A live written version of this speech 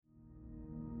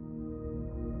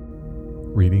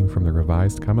Reading from the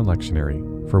Revised Common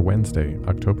Lectionary for Wednesday,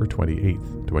 October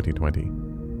 28th,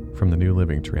 2020, from the New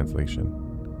Living Translation.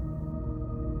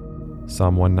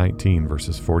 Psalm 119,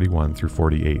 verses 41 through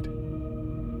 48.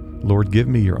 Lord, give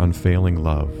me your unfailing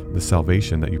love, the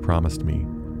salvation that you promised me.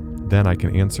 Then I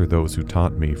can answer those who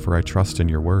taunt me, for I trust in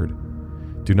your word.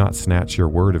 Do not snatch your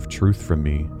word of truth from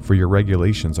me, for your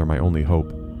regulations are my only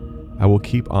hope. I will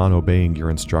keep on obeying your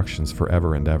instructions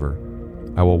forever and ever.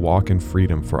 I will walk in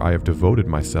freedom, for I have devoted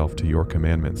myself to your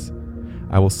commandments.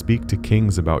 I will speak to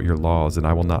kings about your laws, and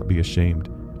I will not be ashamed.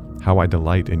 How I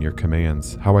delight in your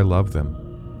commands, how I love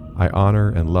them. I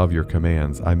honor and love your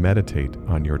commands. I meditate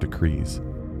on your decrees.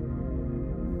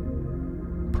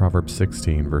 Proverbs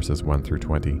 16, verses 1 through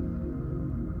 20.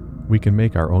 We can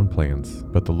make our own plans,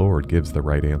 but the Lord gives the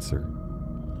right answer.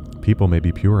 People may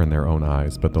be pure in their own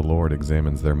eyes, but the Lord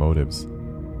examines their motives.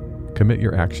 Commit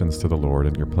your actions to the Lord,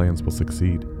 and your plans will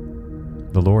succeed.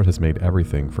 The Lord has made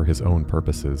everything for his own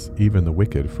purposes, even the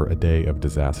wicked for a day of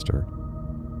disaster.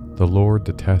 The Lord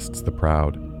detests the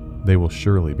proud. They will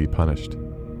surely be punished.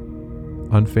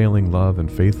 Unfailing love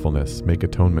and faithfulness make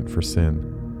atonement for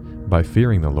sin. By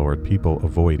fearing the Lord, people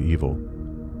avoid evil.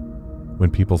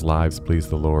 When people's lives please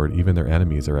the Lord, even their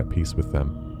enemies are at peace with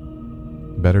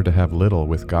them. Better to have little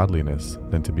with godliness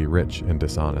than to be rich and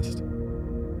dishonest.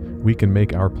 We can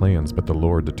make our plans, but the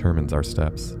Lord determines our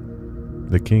steps.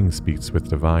 The king speaks with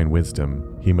divine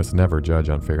wisdom. He must never judge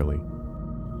unfairly.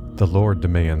 The Lord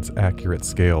demands accurate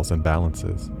scales and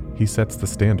balances. He sets the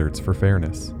standards for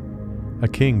fairness. A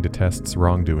king detests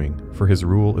wrongdoing, for his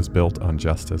rule is built on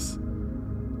justice.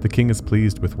 The king is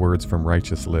pleased with words from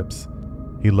righteous lips.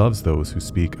 He loves those who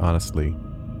speak honestly.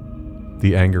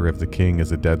 The anger of the king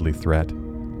is a deadly threat.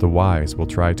 The wise will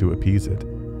try to appease it.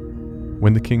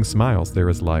 When the king smiles, there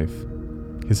is life.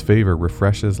 His favor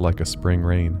refreshes like a spring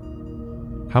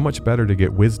rain. How much better to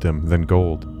get wisdom than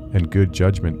gold, and good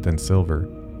judgment than silver.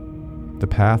 The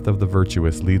path of the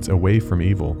virtuous leads away from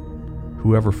evil.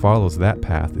 Whoever follows that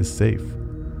path is safe.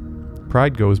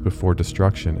 Pride goes before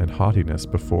destruction, and haughtiness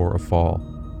before a fall.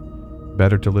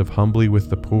 Better to live humbly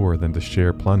with the poor than to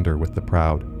share plunder with the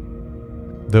proud.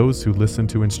 Those who listen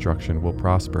to instruction will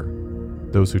prosper.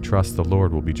 Those who trust the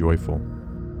Lord will be joyful.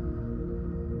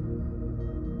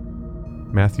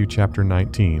 Matthew chapter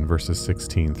 19, verses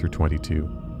 16 through 22.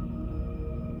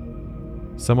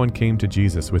 Someone came to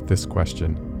Jesus with this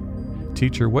question,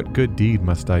 "Teacher, what good deed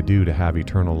must I do to have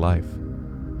eternal life?"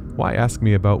 "Why ask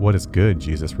me about what is good?"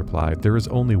 Jesus replied. "There is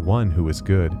only one who is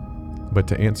good. But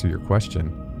to answer your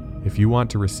question, if you want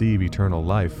to receive eternal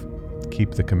life,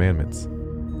 keep the commandments."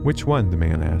 "Which one?" the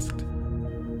man asked.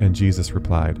 And Jesus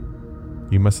replied,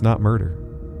 "You must not murder.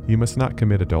 You must not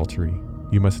commit adultery.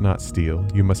 You must not steal.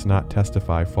 You must not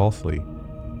testify falsely.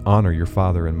 Honor your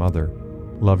father and mother.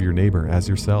 Love your neighbor as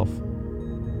yourself."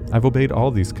 "I've obeyed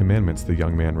all these commandments," the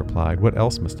young man replied. "What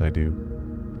else must I do?"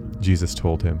 Jesus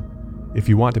told him, "If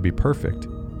you want to be perfect,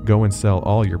 go and sell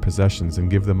all your possessions and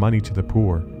give the money to the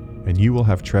poor, and you will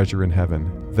have treasure in heaven.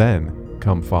 Then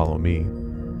come follow me."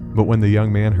 But when the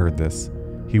young man heard this,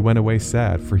 he went away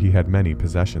sad, for he had many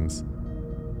possessions.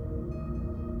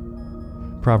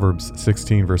 Proverbs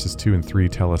 16 verses 2 and 3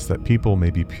 tell us that people may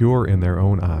be pure in their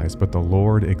own eyes, but the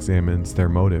Lord examines their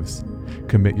motives.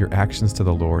 Commit your actions to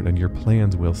the Lord, and your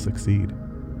plans will succeed.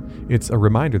 It's a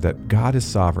reminder that God is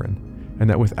sovereign, and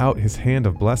that without his hand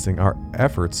of blessing, our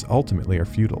efforts ultimately are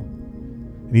futile.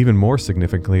 And even more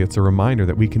significantly, it's a reminder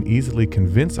that we can easily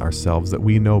convince ourselves that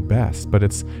we know best, but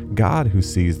it's God who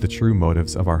sees the true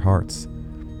motives of our hearts.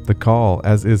 The call,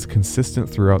 as is consistent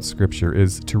throughout Scripture,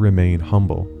 is to remain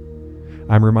humble.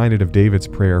 I'm reminded of David's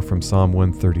prayer from Psalm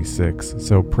 136,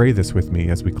 so pray this with me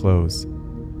as we close.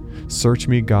 "Search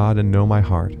me, God, and know my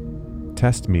heart.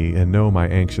 Test me and know my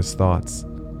anxious thoughts.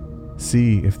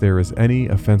 See if there is any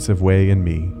offensive way in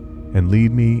me, and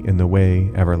lead me in the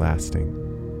way everlasting."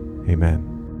 Amen.